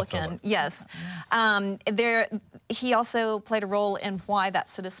a Republican. Yes. He also played a role in why that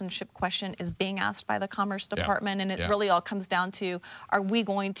citizenship question is being asked by the Commerce Department. And it really all comes down to, are we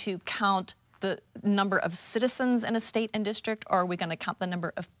going to count the number of citizens in a state and district, or are we going to count the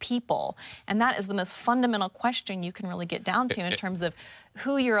number of people? And that is the most fundamental question you can really get down to in terms of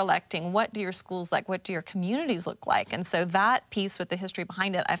who you're electing, what do your schools like, what do your communities look like? And so that piece with the history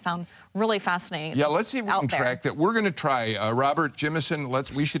behind it I found really fascinating. Yeah, let's see if we can track that. We're going to try, Robert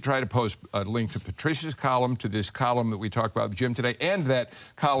Jimison, we should try to post a link to Patricia's column, to this column that we talked about with Jim today, and that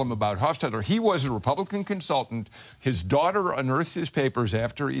column about Hofstadter. He was a Republican consultant. His daughter unearthed his papers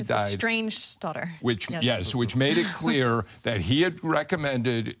after he died. His estranged daughter. Which made it clear that he had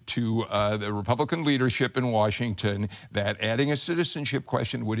recommended to the Republican leadership in Washington that adding a citizenship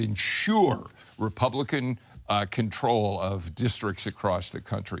question would ensure Republican control of districts across the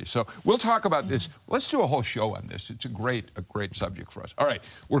country. So we'll talk about this. Let's do a whole show on this. It's a great subject for us. All right,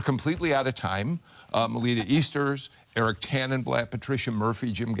 we're completely out of time. Melita Easters, Eric Tannenblatt, Patricia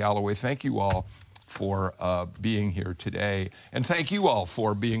Murphy, Jim Galloway, thank you all for being here today. And thank you all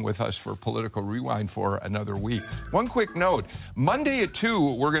for being with us for Political Rewind for another week. One quick note, Monday at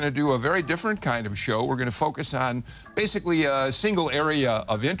 2, we're going to do a very different kind of show. We're going to focus on basically a single area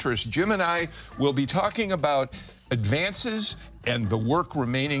of interest. Jim and I will be talking about advances and the work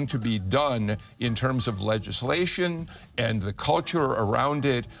remaining to be done in terms of legislation and the culture around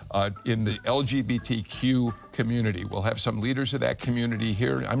it in the LGBTQ community. We'll have some leaders of that community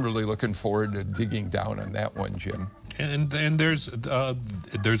here. I'm really looking forward to digging down on that one, Jim. And there's a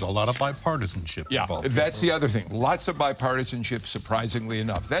lot of bipartisanship involved. That's the other thing. Lots of bipartisanship, surprisingly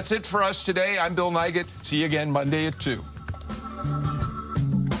enough. That's it for us today. I'm Bill Nigut. See you again Monday at 2.